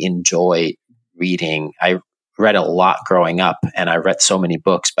really enjoy reading. I read a lot growing up and I read so many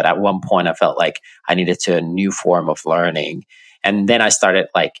books, but at one point I felt like I needed a new form of learning. And then I started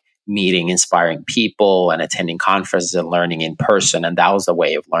like meeting inspiring people and attending conferences and learning in person. And that was the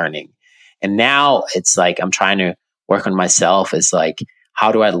way of learning. And now it's like, I'm trying to work on myself is like,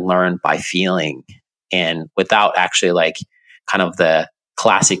 how do I learn by feeling? And without actually like kind of the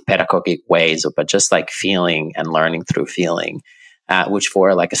classic pedagogic ways, but just like feeling and learning through feeling. Which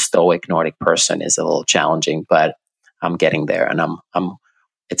for like a stoic Nordic person is a little challenging, but I'm getting there, and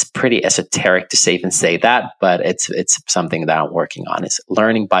it's pretty esoteric to even say that, but it's something that I'm working on. Is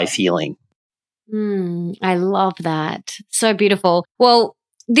learning by feeling. I love that. So beautiful. Well,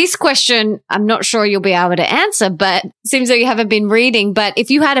 this question, I'm not sure you'll be able to answer, but it seems like you haven't been reading. But if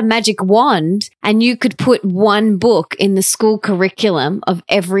you had a magic wand and you could put one book in the school curriculum of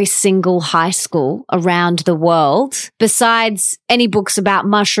every single high school around the world, besides any books about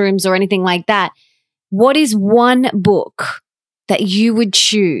mushrooms or anything like that, what is one book that you would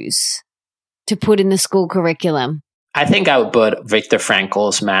choose to put in the school curriculum? I think I would put Viktor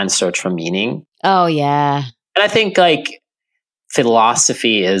Frankl's Man's Search for Meaning. Oh, yeah. And I think like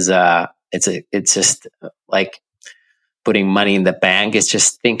philosophy is it's just like putting money in the bank. It's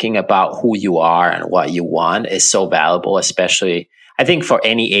just thinking about who you are and what you want is so valuable, especially I think for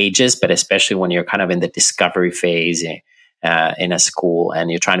any ages, but especially when you're kind of in the discovery phase in a school and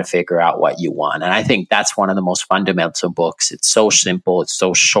you're trying to figure out what you want. And I think that's one of the most fundamental books. It's so simple, it's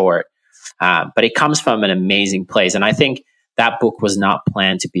so short, but it comes from an amazing place. And I think that book was not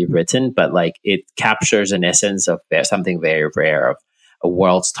planned to be written, but like it captures an essence of something very rare. Of a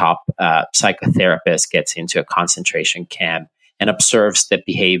world's top psychotherapist gets into a concentration camp and observes the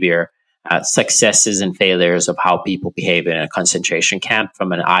behavior, successes and failures of how people behave in a concentration camp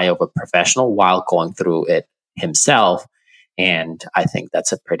from an eye of a professional while going through it himself. And I think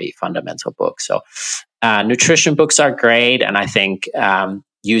that's a pretty fundamental book. So nutrition books are great. And I think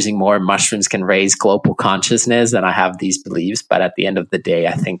using more mushrooms can raise global consciousness. And I have these beliefs. But at the end of the day,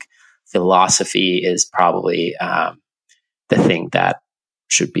 I think philosophy is probably the thing that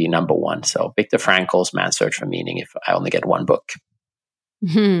should be number one. So Viktor Frankl's Man's Search for Meaning, if I only get one book.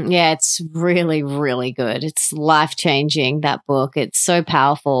 Yeah, it's really, really good. It's life-changing, that book. It's so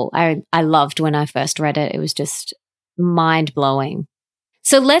powerful. I loved when I first read it. It was just mind-blowing.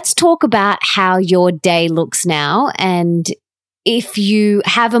 So let's talk about how your day looks now. And if you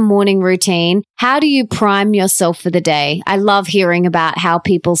have a morning routine, how do you prime yourself for the day? I love hearing about how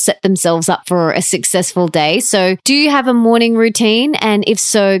people set themselves up for a successful day. So do you have a morning routine? And if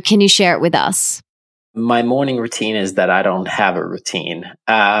so, can you share it with us? My morning routine is that I don't have a routine,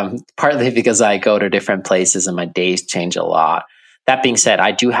 partly because I go to different places and my days change a lot. That being said,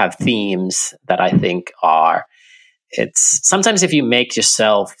 I do have themes that I think it's sometimes if you make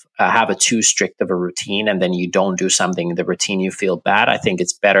yourself have a too strict of a routine and then you don't do something in the routine, you feel bad. I think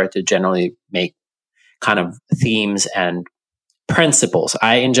it's better to generally make kind of themes and principles.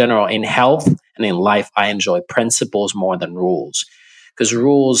 In general, in health and in life, I enjoy principles more than rules. Because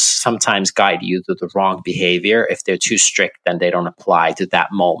rules sometimes guide you to the wrong behavior. If they're too strict, then they don't apply to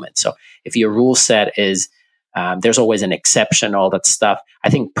that moment. So if your rule set is There's always an exception, all that stuff. I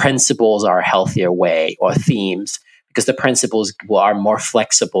think principles are a healthier way, or themes, because the principles are more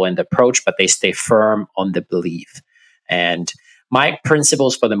flexible in the approach, but they stay firm on the belief. And my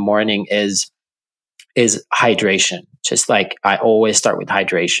principles for the morning is hydration. Just like I always start with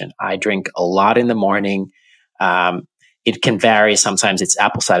hydration. I drink a lot in the morning. It can vary. Sometimes it's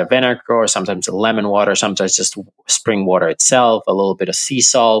apple cider vinegar, or sometimes lemon water, sometimes just spring water itself, a little bit of sea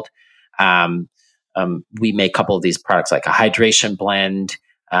salt. We make a couple of these products like a hydration blend,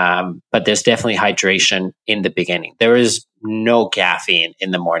 but there's definitely hydration in the beginning. There is no caffeine in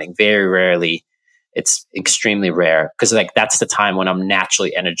the morning, very rarely. It's extremely rare, because like that's the time when I'm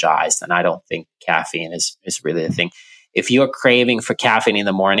naturally energized, and I don't think caffeine is really a thing. If you're craving for caffeine in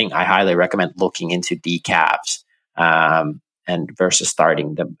the morning, I highly recommend looking into decafs, and versus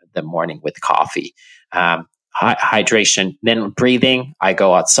starting the morning with coffee. Hydration, then breathing. I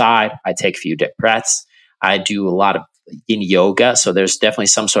go outside, I take a few deep breaths. I do a lot of in yoga, so there's definitely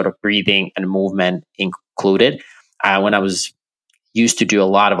some sort of breathing and movement included. When I was used to do a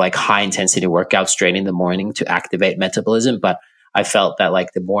lot of like high intensity workouts straight in the morning to activate metabolism, but I felt that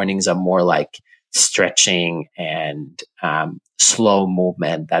like the mornings are more like stretching and slow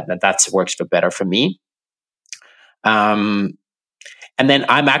movement. That works better for me. And then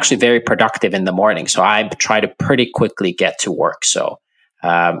I'm actually very productive in the morning, so I try to pretty quickly get to work. So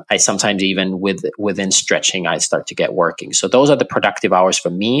I sometimes even within stretching, I start to get working. So those are the productive hours for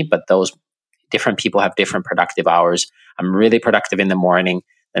me, but those different people have different productive hours. I'm really productive in the morning,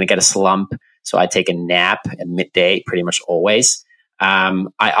 then I get a slump. So I take a nap at midday, pretty much always. I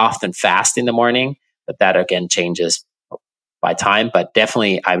often fast in the morning, but that again changes by time. But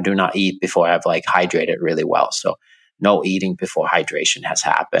definitely I do not eat before I've like hydrated really well. So no eating before hydration has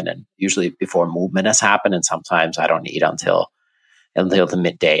happened, and usually before movement has happened. And sometimes I don't eat until the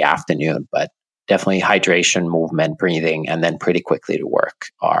midday afternoon, but definitely hydration, movement, breathing, and then pretty quickly to work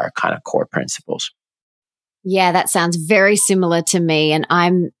are kind of core principles. Yeah, that sounds very similar to me. And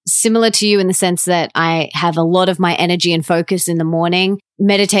I'm similar to you in the sense that I have a lot of my energy and focus in the morning.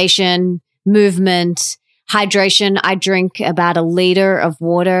 Meditation, movement, hydration. I drink about 1 liter of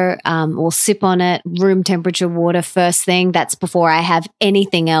water, or sip on it, room temperature water first thing. That's before I have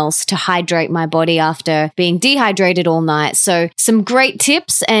anything else to hydrate my body after being dehydrated all night. So some great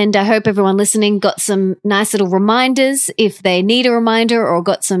tips, and I hope everyone listening got some nice little reminders if they need a reminder, or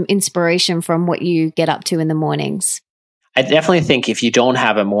got some inspiration from what you get up to in the mornings. I definitely think if you don't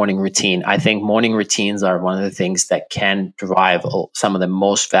have a morning routine, I think morning routines are one of the things that can drive some of the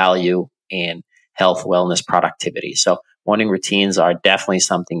most value in health, wellness, productivity. So morning routines are definitely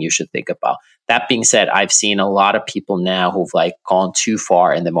something you should think about. That being said, I've seen a lot of people now who've like gone too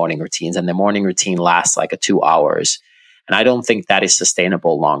far in the morning routines, and the morning routine lasts like 2 hours. And I don't think that is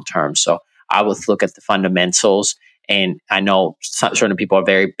sustainable long term. So I would look at the fundamentals. And I know certain people are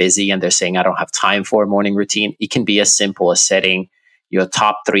very busy and they're saying, I don't have time for a morning routine. It can be as simple as setting your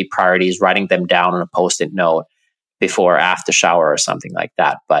top 3 priorities, writing them down on a Post-it note before or after shower or something like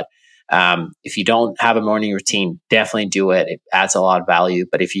that. But if you don't have a morning routine, definitely do it. It adds a lot of value.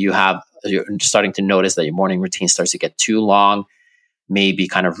 But if you're starting to notice that your morning routine starts to get too long, maybe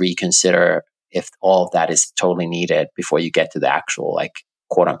kind of reconsider if all of that is totally needed before you get to the actual like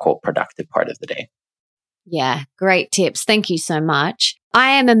quote unquote productive part of the day. Yeah, great tips. Thank you so much.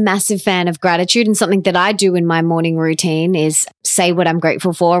 I am a massive fan of gratitude, and something that I do in my morning routine is say what I'm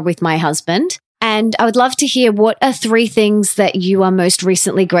grateful for with my husband. And I would love to hear, what are 3 things that you are most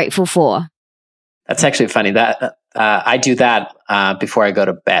recently grateful for? That's actually funny that I do that before I go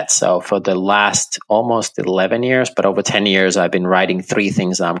to bed. So for the last almost 11 years, but over 10 years, I've been writing 3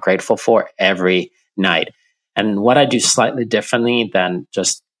 things that I'm grateful for every night. And what I do slightly differently than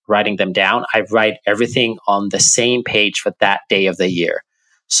just writing them down, I write everything on the same page for that day of the year.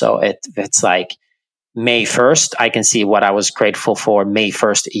 So it's like May 1st, I can see what I was grateful for May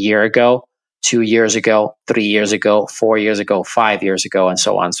 1st a year ago, 2 years ago, 3 years ago, 4 years ago, 5 years ago, and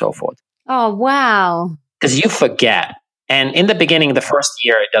so on and so forth. Oh, wow. Because you forget. And in the beginning, the first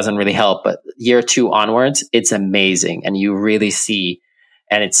year, it doesn't really help. But year 2 onwards, it's amazing. And you really see,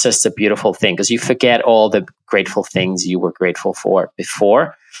 and it's just a beautiful thing because you forget all the grateful things you were grateful for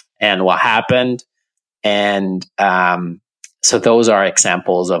before and what happened. And so those are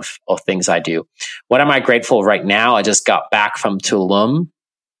examples of things I do. What am I grateful right now? I just got back from Tulum.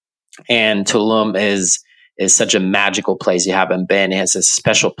 And Tulum is such a magical place. You haven't been. It's a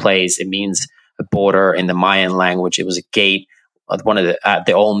special place. It means a border in the Mayan language. It was a gate, one of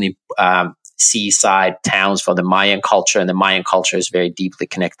the only seaside towns for the Mayan culture. And the Mayan culture is very deeply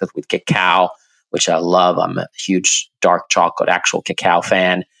connected with cacao, which I love. I'm a huge dark chocolate, actual cacao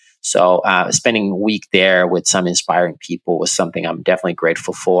fan. So spending a week there with some inspiring people was something I'm definitely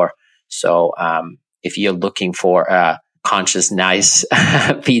grateful for. So if you're looking for a conscious, nice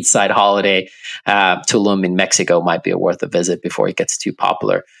beachside holiday, Tulum in Mexico might be worth a visit before it gets too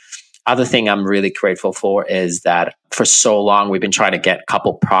popular. Other thing I'm really grateful for is that for so long, we've been trying to get a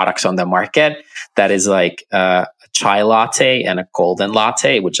couple products on the market that is like a chai latte and a golden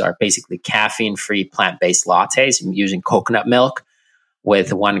latte, which are basically caffeine-free plant-based lattes using coconut milk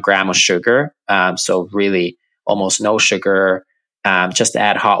with 1 gram of sugar. So really almost no sugar, just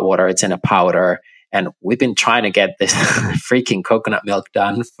add hot water. It's in a powder. And we've been trying to get this freaking coconut milk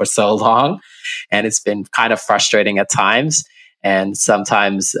done for so long. And it's been kind of frustrating at times. And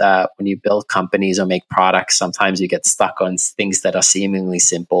sometimes when you build companies or make products, sometimes you get stuck on things that are seemingly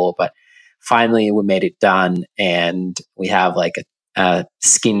simple. But finally, we made it done. And we have like a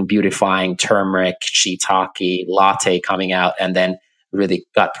skin beautifying turmeric shiitake latte coming out. And then really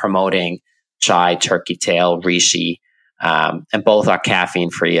gut promoting chai, turkey tail, reishi. And both are caffeine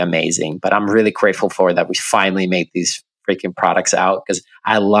free, amazing. But I'm really grateful for that we finally made these freaking products out because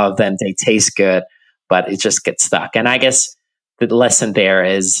I love them. They taste good, but it just gets stuck. And I guess the lesson there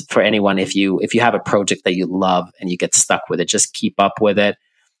is for anyone, if you have a project that you love and you get stuck with it, just keep up with it.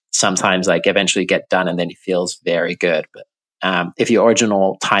 Sometimes like eventually get done and then it feels very good. But if your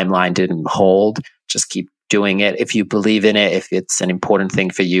original timeline didn't hold, just keep doing it. If you believe in it, if it's an important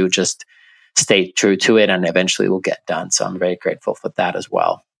thing for you, just stay true to it and eventually will get done. So I'm very grateful for that as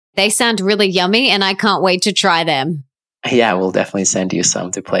well. They sound really yummy and I can't wait to try them. Yeah, we'll definitely send you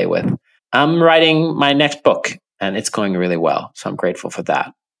some to play with. I'm writing my next book and it's going really well. So I'm grateful for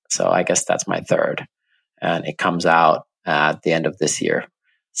that. So I guess that's my third and it comes out at the end of this year.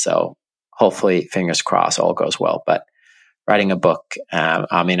 So hopefully, fingers crossed, all goes well. But writing a book,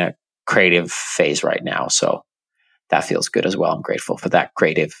 I'm in a creative phase right now. So that feels good as well. I'm grateful for that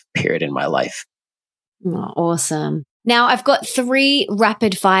creative period in my life. Oh, awesome. Now, I've got 3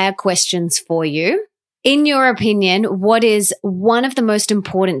 rapid fire questions for you. In your opinion, what is one of the most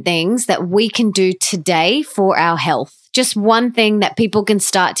important things that we can do today for our health? Just one thing that people can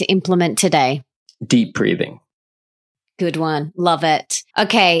start to implement today. Deep breathing. Good one. Love it.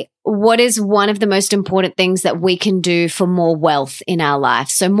 Okay. What is one of the most important things that we can do for more wealth in our life?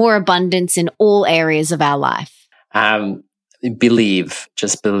 So more abundance in all areas of our life.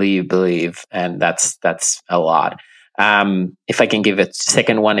 Just believe. And that's a lot. If I can give a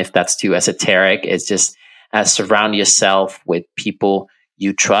second one, if that's too esoteric, it's just surround yourself with people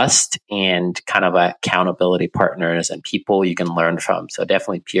you trust and kind of accountability partners and people you can learn from. So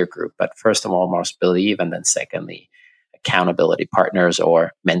definitely peer group, but first of all, most believe. And then secondly, accountability partners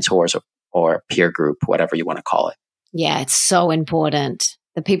or mentors or peer group, whatever you want to call it. Yeah, it's so important.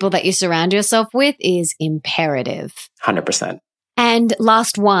 The people that you surround yourself with is imperative. 100%. And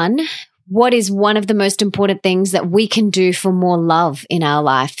last one, what is one of the most important things that we can do for more love in our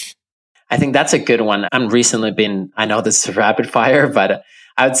life? I think that's a good one. I know this is rapid fire, but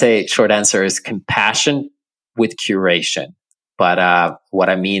I would say short answer is compassion with curation. But what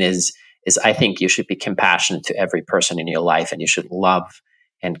I mean is I think you should be compassionate to every person in your life and you should love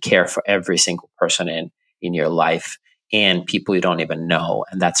and care for every single person in your life and people you don't even know.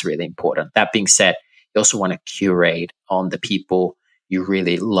 And that's really important. That being said, you also want to curate on the people you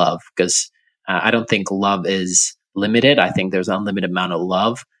really love because I don't think love is limited. I think there's an unlimited amount of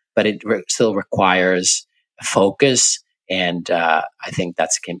love, but it still requires focus. And I think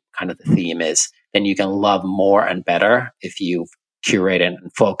that's kind of the theme is then you can love more and better if you've curated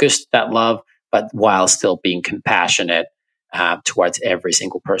and focused that love, but while still being compassionate towards every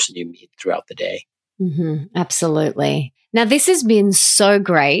single person you meet throughout the day. Mm-hmm, absolutely. Now, this has been so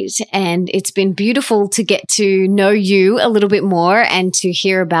great and it's been beautiful to get to know you a little bit more and to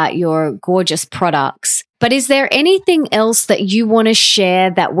hear about your gorgeous products. But is there anything else that you want to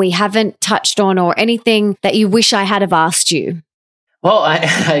share that we haven't touched on or anything that you wish I had have asked you? Well,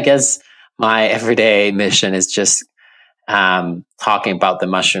 I guess my everyday mission is just talking about the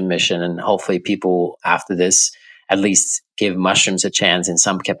mushroom mission and hopefully people after this at least give mushrooms a chance in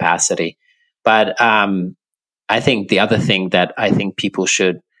some capacity. But I think the other thing that I think people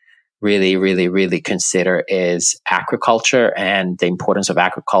should really, really, really consider is agriculture and the importance of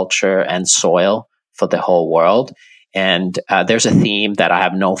agriculture and soil for the whole world. And there's a theme that I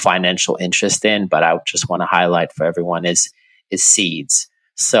have no financial interest in, but I just want to highlight for everyone is seeds.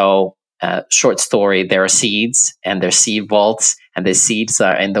 So short story, there are seeds and there's seed vaults and the seeds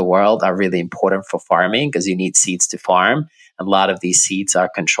are in the world are really important for farming because you need seeds to farm. A lot of these seeds are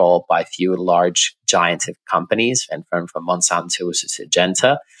controlled by a few large giant companies and from Monsanto to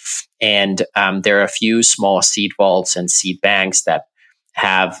Syngenta. And there are a few small seed vaults and seed banks that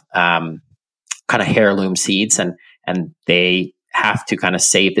have kind of heirloom seeds, and they have to kind of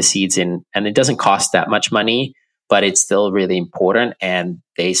save the seeds in, and it doesn't cost that much money, but it's still really important. And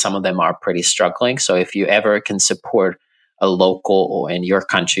some of them are pretty struggling. So if you ever can support a local, or in your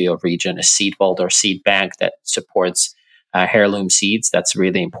country or region, a seed vault or seed bank that supports heirloom seeds, that's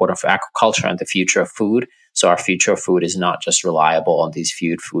really important for agriculture and the future of food. So our future of food is not just reliable on these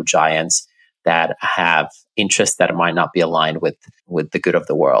few food giants that have interests that might not be aligned with the good of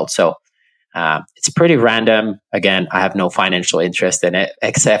the world. So it's pretty random. Again, I have no financial interest in it,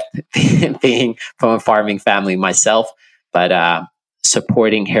 except being from a farming family myself, but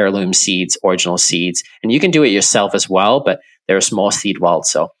supporting heirloom seeds, original seeds. And you can do it yourself as well, but there are small seed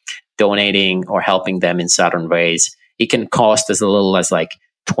vaults. So donating or helping them in certain ways, it can cost as little as like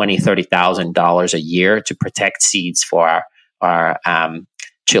 $20,000, $30,000 a year to protect seeds for our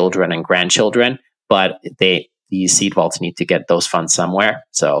children and grandchildren. But these seed vaults need to get those funds somewhere.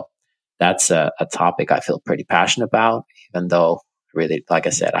 So that's a topic I feel pretty passionate about, even though really, like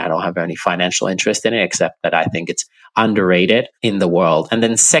I said, I don't have any financial interest in it, except that I think it's underrated in the world. And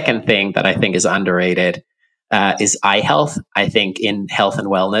then second thing that I think is underrated is eye health. I think in health and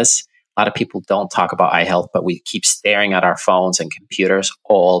wellness, a lot of people don't talk about eye health, but we keep staring at our phones and computers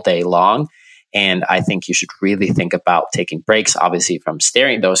all day long. And I think you should really think about taking breaks, obviously, from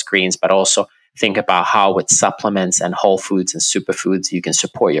staring at those screens, but also think about how with supplements and whole foods and superfoods, you can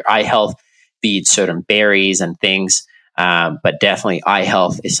support your eye health, be it certain berries and things. But definitely eye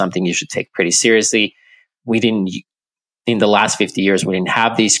health is something you should take pretty seriously. In the last 50 years, we didn't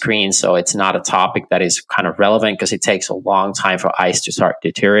have these screens, so it's not a topic that is kind of relevant because it takes a long time for eyes to start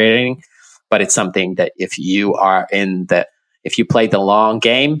deteriorating. But it's something that if you play the long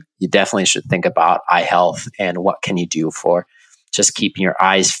game, you definitely should think about eye health and what can you do for just keeping your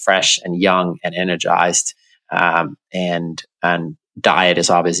eyes fresh and young and energized. And diet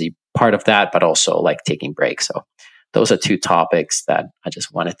is obviously part of that, but also like taking breaks. So those are two topics that I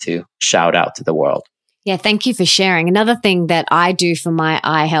just wanted to shout out to the world. Yeah, thank you for sharing. Another thing that I do for my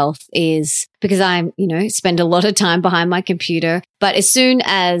eye health is because I, spend a lot of time behind my computer, but as soon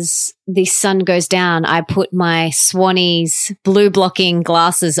as the sun goes down, I put my Swannies blue blocking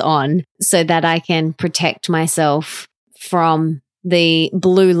glasses on so that I can protect myself from the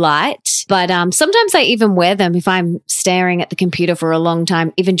blue light. But sometimes I even wear them if I'm staring at the computer for a long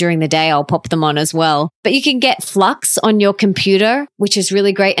time. Even during the day, I'll pop them on as well. But you can get flux on your computer, which is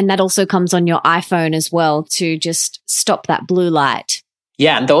really great. And that also comes on your iPhone as well to just stop that blue light.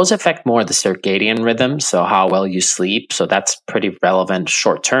 Yeah, and those affect more the circadian rhythm, so how well you sleep. So that's pretty relevant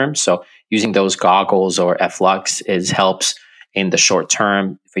short term. So using those goggles or F-Lux helps in the short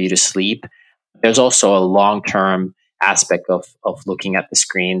term for you to sleep. There's also a long-term aspect of looking at the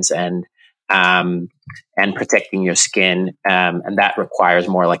screens and protecting your skin, and that requires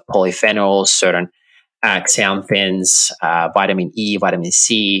more like polyphenols, certain xanthins, vitamin E, vitamin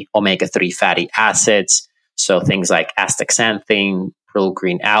C, omega-3 fatty acids. So things like astaxanthin, pearl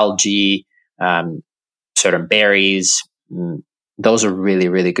green algae, certain berries. Those are really,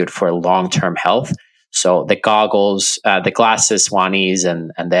 really good for long-term health. So the goggles, the glasses, Swannies,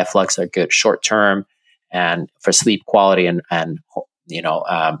 and the F-Lux are good short-term and for sleep quality and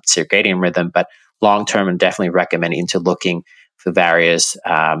circadian rhythm, but long-term, and definitely recommend into looking for various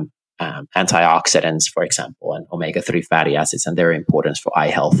antioxidants, for example, and omega-3 fatty acids and their importance for eye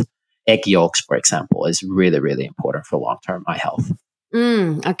health. Egg yolks, for example, is really, really important for long-term eye health.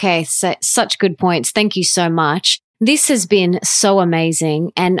 Okay, so such good points. Thank you so much. This has been so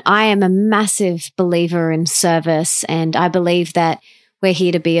amazing, and I am a massive believer in service, and I believe that we're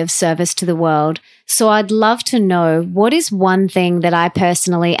here to be of service to the world. So I'd love to know, what is one thing that I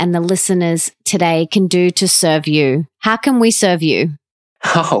personally and the listeners today can do to serve you? How can we serve you?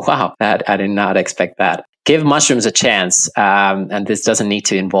 Oh, wow. I did not expect that. Give mushrooms a chance. And this doesn't need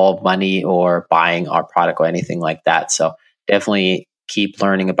to involve money or buying our product or anything like that. So definitely keep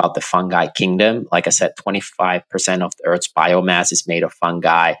learning about the fungi kingdom. Like I said, 25% of the Earth's biomass is made of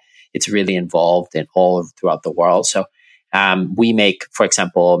fungi. It's really involved in all throughout the world. So we make, for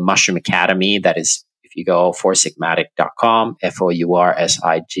example, Mushroom Academy. That is, if you go foursigmatic.com,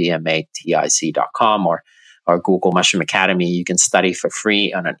 foursigmatic.com, or Google Mushroom Academy, you can study for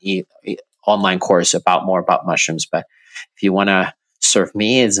free on an online course more about mushrooms. But if you want to serve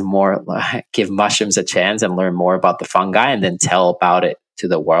me, is more give mushrooms a chance and learn more about the fungi, and then tell about it to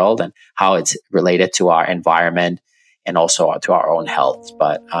the world and how it's related to our environment and also to our own health.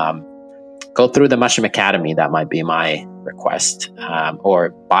 But go through the Mushroom Academy. That might be my request.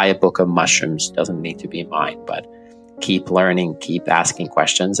 Or buy a book of mushrooms. Doesn't need to be mine, but keep learning, keep asking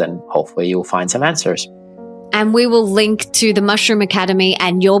questions, and hopefully you'll find some answers. And we will link to the Mushroom Academy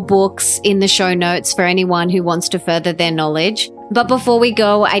and your books in the show notes for anyone who wants to further their knowledge. But before we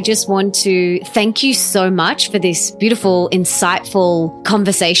go, I just want to thank you so much for this beautiful, insightful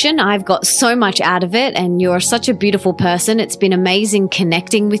conversation. I've got so much out of it, and you're such a beautiful person. It's been amazing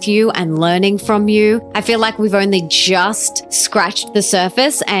connecting with you and learning from you. I feel like we've only just scratched the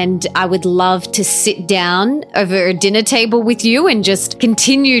surface, and I would love to sit down over a dinner table with you and just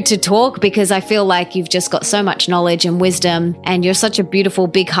continue to talk, because I feel like you've just got so much knowledge and wisdom, and you're such a beautiful,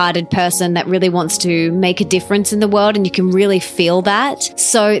 big-hearted person that really wants to make a difference in the world, and you can really feel that.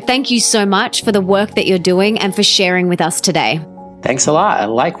 So thank you so much for the work that you're doing and for sharing with us today. Thanks a lot.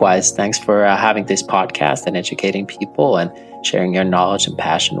 And likewise, thanks for having this podcast and educating people and sharing your knowledge and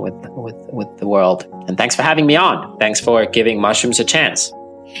passion with the world. And thanks for having me on. Thanks for giving mushrooms a chance.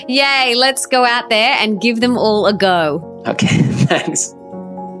 Yay, let's go out there and give them all a go. Okay, thanks.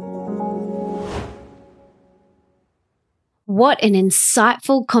 What an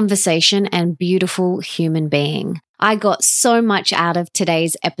insightful conversation and beautiful human being. I got so much out of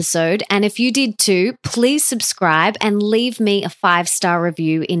today's episode, and if you did too, please subscribe and leave me a 5-star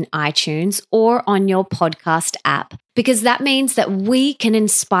review in iTunes or on your podcast app, because that means that we can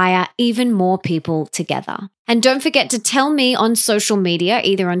inspire even more people together. And don't forget to tell me on social media,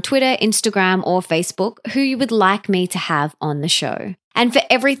 either on Twitter, Instagram, or Facebook, who you would like me to have on the show. And for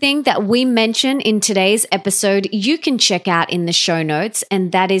everything that we mention in today's episode, you can check out in the show notes,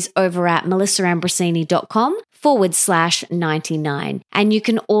 and that is over at melissaambrosini.com/99. And you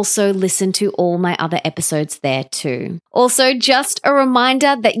can also listen to all my other episodes there too. Also, just a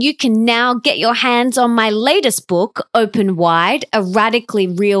reminder that you can now get your hands on my latest book, Open Wide, a radically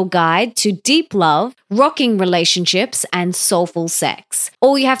real guide to deep love, rocking relationships, and soulful sex.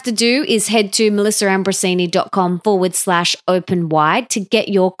 All you have to do is head to melissaambrosini.com/open wide to get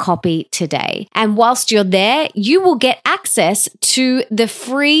your copy today. And whilst you're there, you will get access to the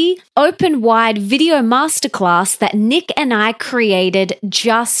free Open Wide video masterclass that Nick and I created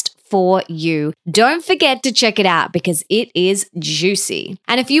just for you. Don't forget to check it out because it is juicy.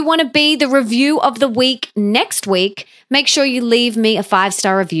 And if you want to be the review of the week next week, make sure you leave me a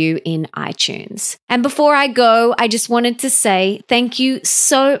 5-star review in iTunes. And before I go, I just wanted to say thank you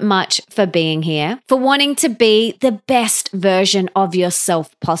so much for being here, for wanting to be the best version of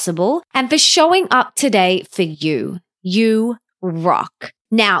yourself possible, and for showing up today for you. You rock.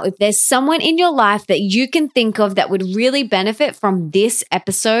 Now, if there's someone in your life that you can think of that would really benefit from this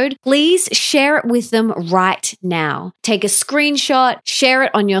episode, please share it with them right now. Take a screenshot, share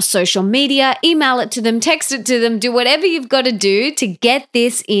it on your social media, email it to them, text it to them, do whatever you've got to do to get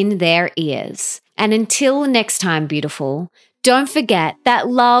this in their ears. And until next time, beautiful, don't forget that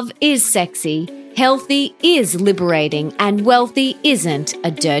love is sexy, healthy is liberating, and wealthy isn't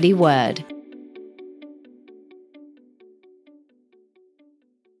a dirty word.